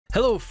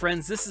Hello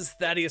friends, this is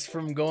Thaddeus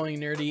from Going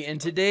Nerdy, and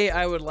today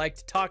I would like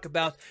to talk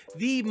about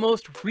the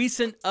most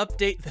recent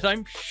update that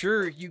I'm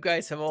sure you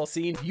guys have all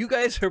seen. You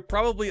guys are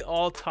probably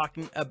all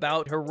talking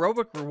about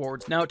heroic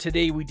rewards. Now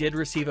today we did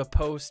receive a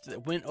post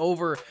that went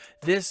over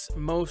this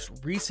most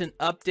recent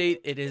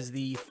update. It is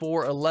the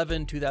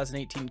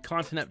 4/11/2018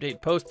 content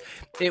update post.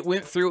 It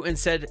went through and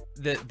said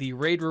that the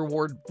raid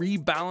reward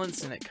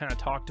rebalance, and it kind of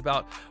talked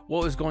about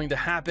what was going to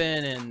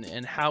happen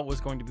and how it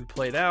was going to be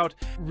played out.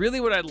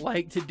 Really what I'd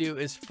like to do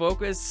is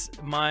focus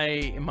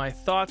my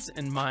thoughts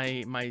and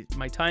my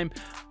time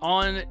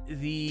on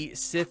the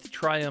Sith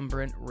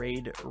Triumvirate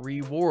raid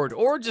reward,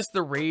 or just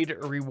the raid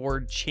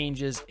reward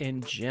changes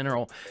in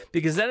general,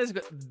 because that has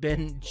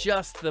been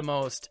just the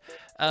most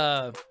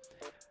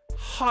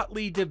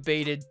hotly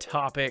debated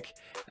topic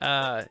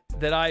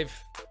that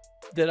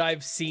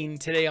I've seen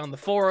today on the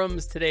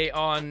forums, today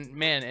on,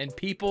 man, and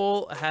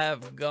people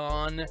have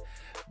gone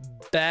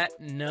bat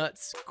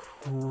nuts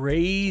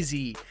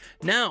crazy.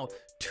 Now,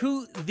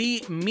 to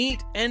the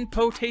meat and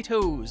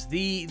potatoes,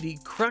 the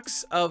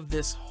crux of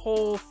this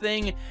whole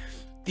thing,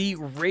 the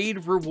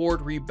raid reward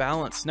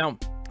rebalance. Now,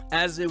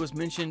 as it was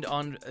mentioned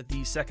on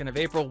the 2nd of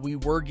April, we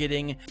were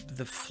getting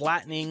the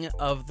flattening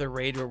of the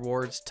raid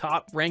rewards.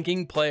 Top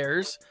ranking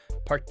players,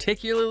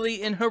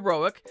 particularly in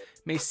heroic,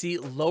 may see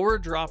lower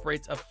drop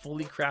rates of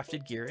fully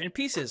crafted gear and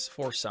pieces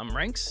for some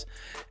ranks,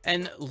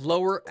 and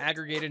lower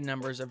aggregated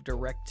numbers of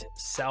direct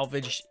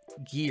salvage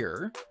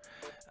gear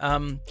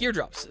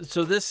drops.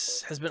 So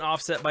this has been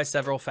offset by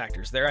several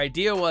factors. Their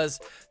idea was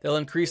they'll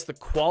increase the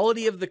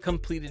quality of the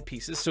completed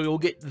pieces, so you'll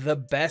get the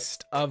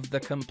best of the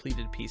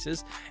completed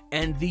pieces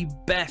and the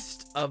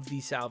best of the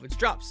salvage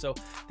drops. So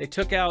they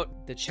took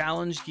out the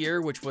challenge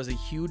gear, which was a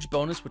huge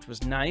bonus, which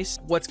was nice.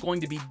 What's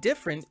going to be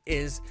different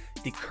is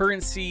the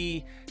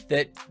currency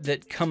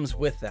that comes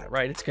with that,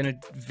 right? It's going to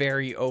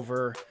vary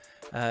over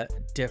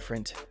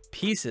different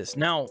pieces.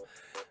 Now,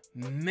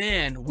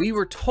 man, we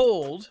were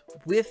told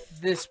with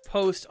this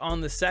post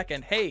on the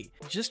 2nd, hey,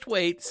 just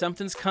wait,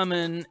 something's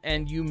coming,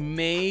 and you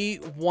may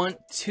want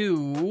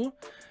to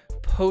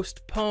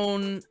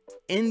postpone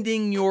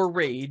ending your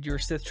raid, your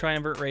Sith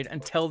Triumvirate raid,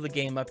 until the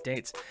game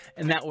updates,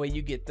 and that way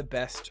you get the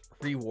best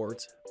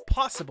rewards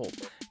possible.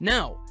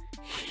 Now,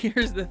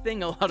 here's the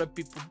thing, a lot of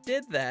people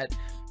did that,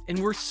 and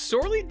we're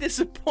sorely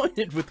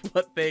disappointed with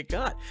what they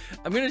got.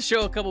 I'm going to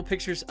show a couple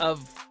pictures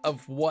of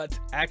what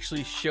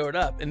actually showed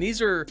up, and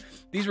these were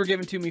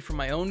given to me from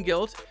my own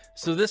guild.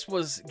 So this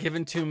was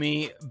given to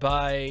me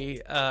by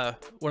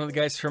one of the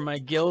guys from my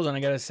guild, and I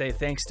gotta say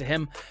thanks to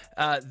him.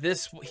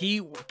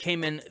 He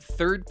came in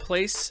 3rd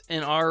place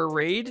in our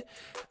raid,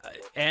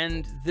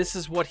 and this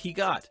is what he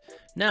got.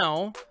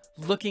 Now,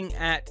 looking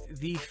at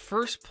the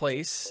 1st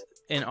place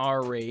in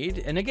our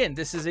raid, and again,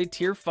 this is a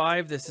tier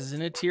 5, this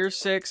isn't a tier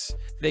 6.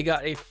 They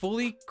got a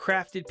fully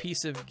crafted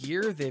piece of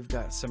gear. They've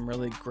got some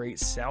really great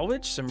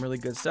salvage, some really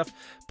good stuff,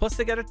 plus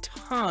they got a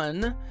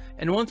ton.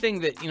 And one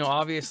thing that, you know,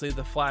 obviously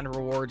the flattened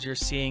rewards, you're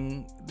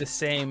seeing the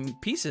same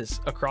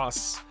pieces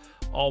across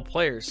all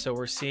players. So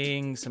we're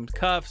seeing some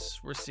cuffs,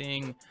 we're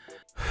seeing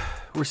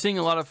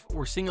a lot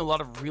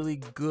of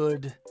really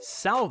good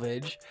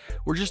salvage.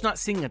 We're just not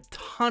seeing a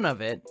ton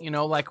of it, you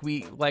know, like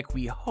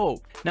we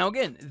hope. Now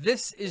again,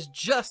 this is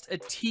just a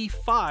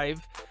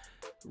T5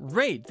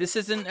 raid. This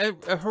isn't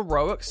a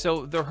heroic,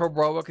 so the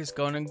heroic is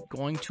going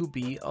to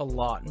be a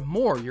lot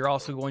more. You're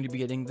also going to be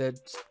getting the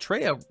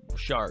Treya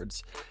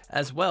shards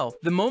as well.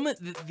 The moment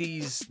that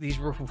these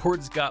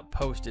rewards got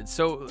posted,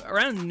 so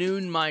around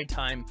noon my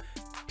time,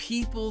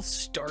 people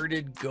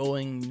started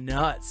going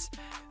nuts.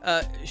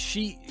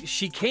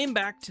 She came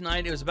back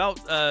tonight. It was about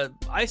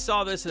I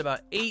saw this at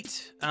about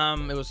 8.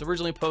 It was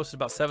originally posted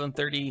about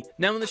 7:30.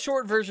 Now in the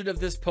short version of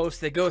this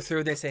post, they go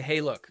through, they say, hey,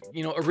 look,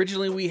 you know,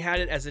 originally we had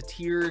it as a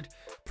tiered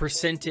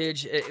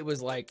percentage. It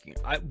was like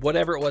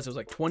whatever it was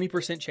like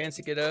 20% chance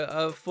to get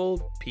a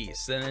full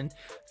piece, and then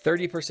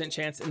 30%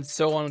 chance, and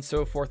so on and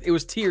so forth. It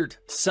was tiered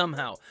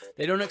somehow.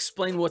 They don't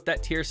explain what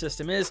that tier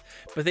system is,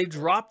 but they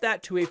dropped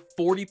that to a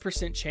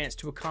 40% chance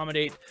to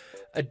accommodate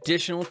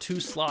additional 2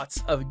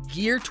 slots of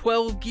gear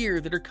 12 gear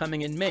that are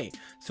coming in May.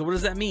 So what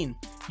does that mean?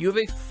 You have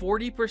a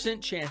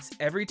 40% chance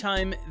every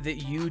time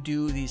that you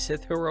do the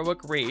Sith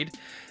Heroic raid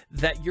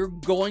that you're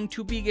going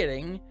to be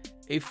getting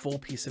a full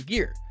piece of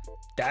gear.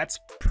 That's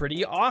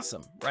pretty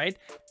awesome, right?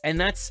 And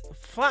that's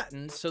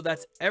flattened, so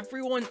that's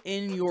everyone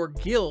in your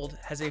guild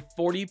has a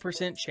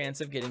 40% chance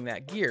of getting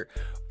that gear.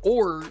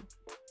 Or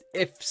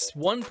if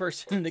one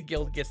person in the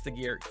guild gets the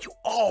gear, you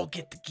all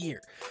get the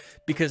gear.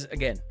 Because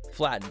again,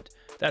 flattened.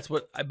 That's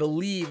what I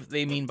believe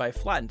they mean by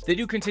flattened. They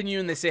do continue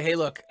and they say, hey,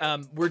 look,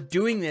 we're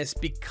doing this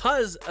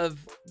because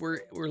of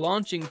we're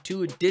launching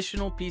 2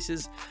 additional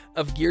pieces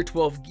of gear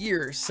 12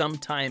 gear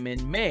sometime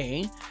in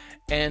May.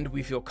 and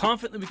we feel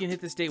confident that we can hit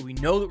this date. We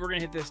know that we're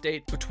going to hit this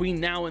date. Between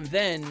now and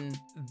then,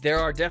 there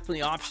are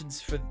definitely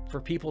options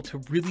for people to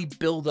really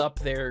build up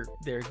their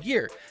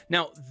gear.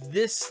 Now,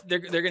 they're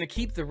going to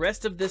keep the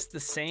rest of this the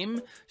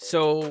same.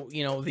 So,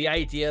 you know, the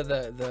idea,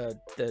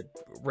 the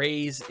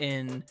raise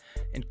in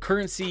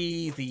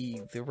currency,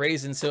 the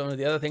raise in some of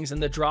the other things,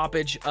 and the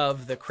droppage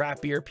of the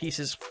crappier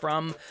pieces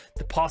from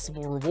the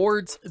possible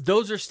rewards,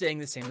 those are staying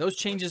the same. Those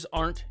changes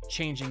aren't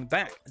changing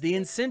back. The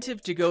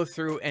incentive to go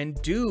through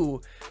and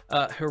do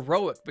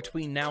heroic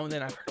between now and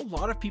then, I've heard a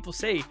lot of people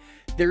say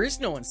there is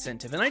no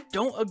incentive, and I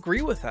don't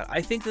agree with that.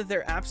 I think that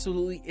there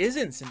absolutely is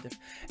incentive.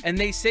 And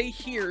they say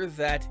here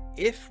that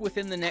if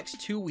within the next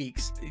 2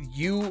 weeks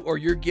you or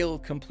your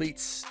guild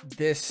completes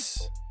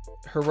this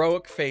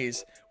heroic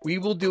phase, we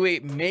will do a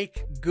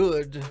make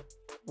good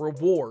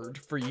reward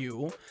for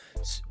you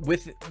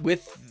with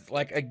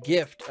like a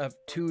gift of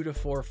 2 to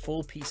 4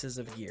 full pieces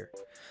of gear.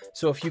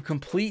 So if you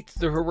complete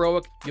the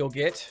heroic, you'll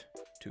get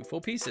 2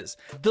 full pieces.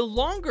 The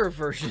longer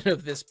version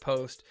of this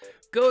post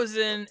goes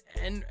in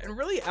and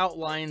really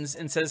outlines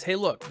and says, hey,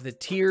 look, the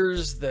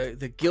tiers,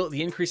 the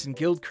increase in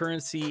guild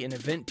currency and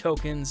event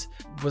tokens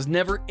was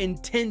never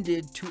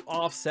intended to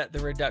offset the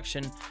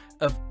reduction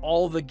of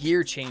all the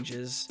gear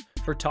changes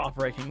for top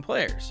ranking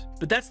players.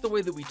 But that's the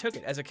way that we took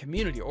it as a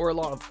community, or a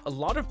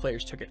lot of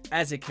players took it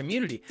as a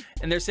community.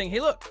 And they're saying, hey,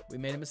 look, we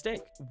made a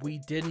mistake. We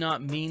did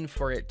not mean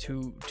for it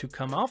to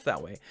come off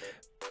that way.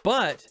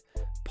 But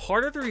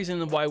part of the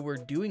reason why we're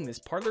doing this,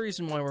 part of the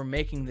reason why we're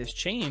making this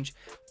change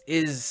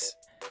is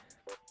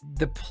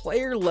the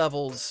player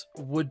levels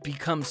would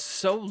become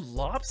so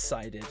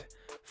lopsided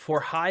for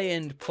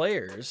high-end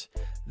players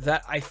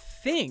that I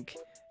think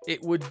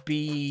it would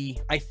be,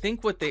 I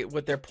think what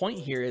their point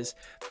here is,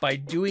 by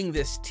doing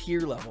this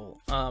tier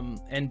level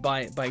and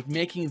by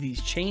making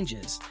these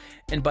changes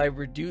and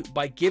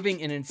by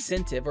giving an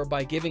incentive or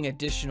by giving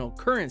additional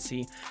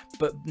currency,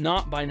 but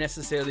not by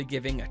necessarily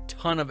giving a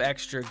ton of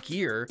extra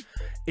gear,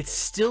 it's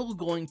still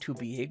going to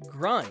be a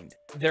grind.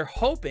 They're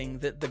hoping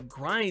that the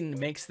grind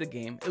makes the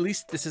game, at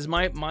least this is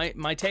my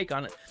take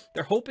on it,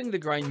 they're hoping the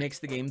grind makes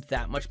the game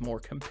that much more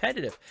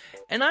competitive.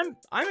 And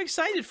I'm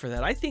excited for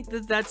that. I think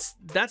that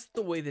that's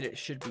the way that it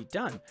should be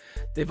done.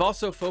 They've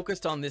also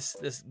focused on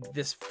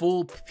this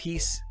full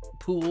piece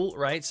pool,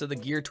 right? So the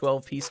gear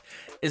 12 piece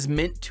is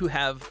meant to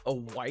have a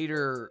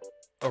wider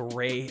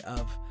array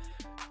of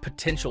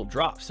potential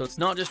drops. So it's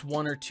not just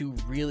 1 or 2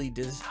 really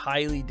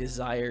highly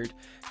desired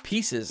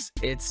pieces.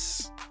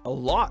 It's a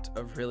lot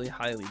of really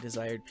highly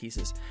desired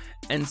pieces.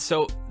 And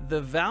so the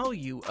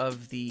value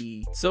of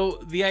the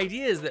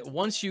idea is that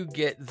once you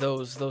get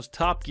those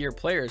top gear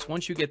players,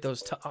 once you get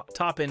those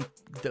top end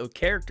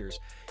characters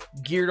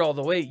geared all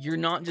the way, you're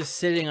not just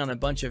sitting on a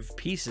bunch of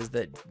pieces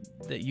that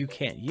you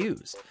can't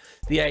use.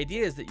 The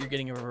idea is that you're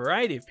getting a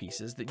variety of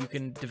pieces that you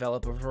can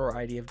develop a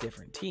variety of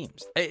different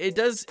teams. It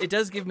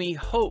does give me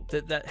hope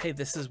that hey,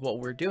 this is what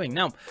we're doing.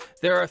 Now,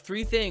 there are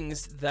 3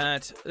 things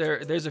that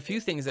there's a few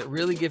things that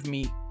really give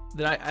me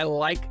that I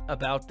like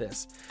about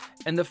this.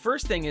 And the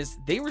first thing is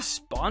they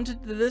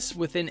responded to this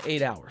within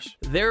 8 hours.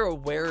 They're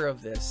aware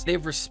of this.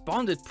 They've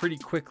responded pretty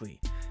quickly.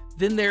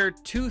 Then there are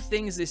 2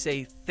 things they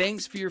say,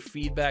 thanks for your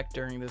feedback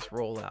during this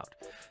rollout.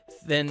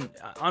 Then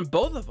on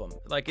both of them,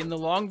 like in the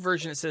long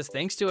version, it says,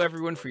 thanks to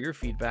everyone for your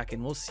feedback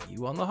and we'll see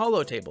you on the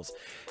holo tables.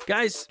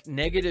 Guys,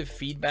 negative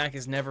feedback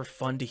is never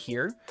fun to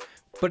hear,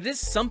 but it is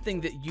something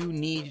that you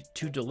need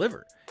to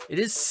deliver. It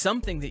is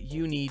something that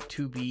you need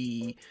to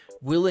be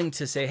willing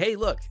to say, hey,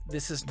 look,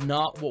 this is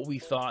not what we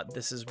thought.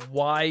 This is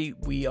why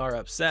we are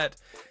upset.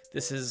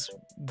 This is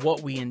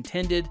what we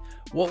intended.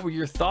 What were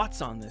your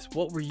thoughts on this?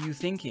 What were you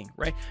thinking,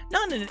 right?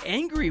 Not in an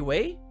angry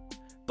way,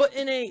 but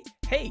in a,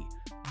 hey,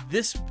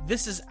 this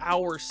is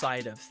our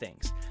side of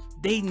things.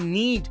 They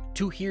need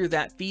to hear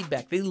that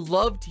feedback. They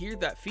love to hear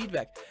that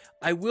feedback.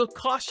 I will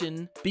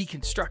caution, be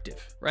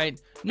constructive, right?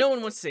 No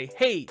one wants to say,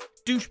 hey,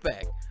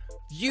 douchebag,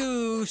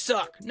 you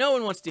suck. No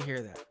one wants to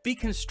hear that. Be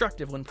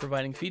constructive when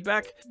providing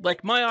feedback.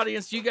 Like my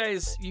audience, you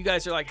guys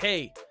are like,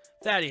 hey,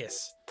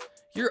 Thaddeus,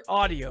 your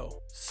audio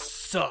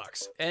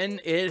sucks.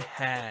 And it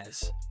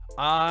has.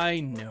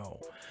 I know.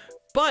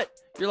 But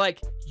you're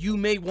like, you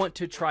may want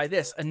to try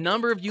this. A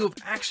number of you have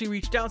actually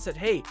reached out and said,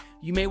 hey,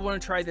 you may want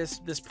to try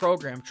this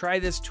program, try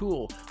this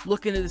tool,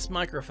 look into this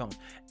microphone.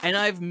 And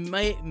I've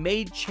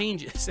made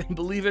changes, and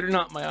believe it or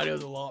not, my audio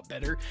is a lot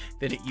better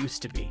than it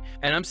used to be.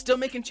 And I'm still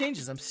making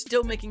changes. I'm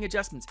still making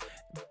adjustments.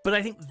 But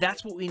I think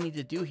that's what we need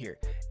to do here.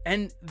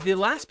 And the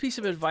last piece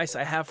of advice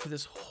I have for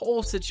this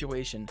whole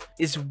situation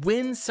is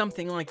when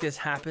something like this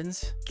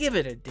happens, give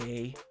it a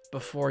day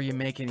before you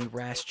make any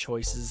rash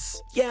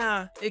choices.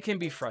 Yeah, it can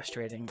be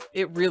frustrating.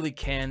 It really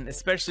can,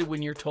 especially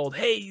when you're told,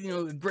 hey, you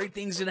know, great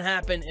things gonna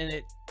happen,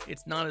 and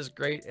it's not as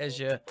great as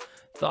you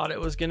thought it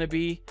was gonna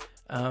be.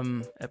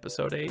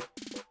 Episode 8,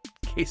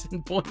 case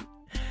in point.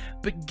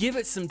 But give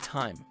it some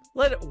time.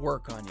 Let it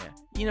work on you.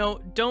 You know,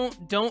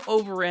 don't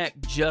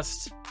overact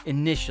just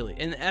initially.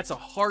 And that's a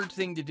hard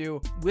thing to do.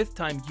 With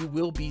time, you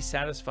will be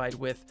satisfied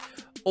with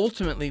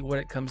ultimately what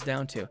it comes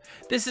down to.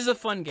 This is a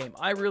fun game.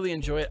 I really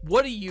enjoy it.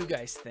 What do you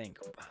guys think?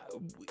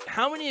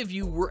 How many of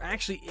you were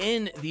actually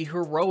in the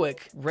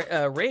heroic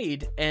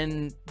raid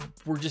and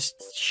were just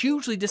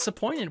hugely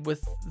disappointed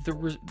with the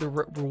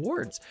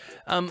rewards?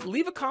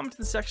 Leave a comment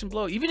in the section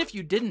below. Even if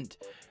you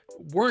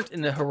weren't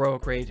in the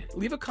heroic raid,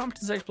 leave a comment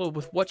in the section below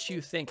with what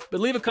you think.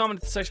 But leave a comment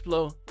in the section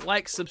below.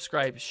 Like,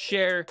 subscribe,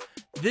 share.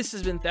 This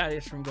has been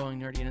Thaddeus from Going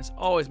Nerdy, and as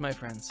always, my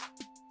friends,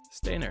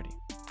 stay nerdy.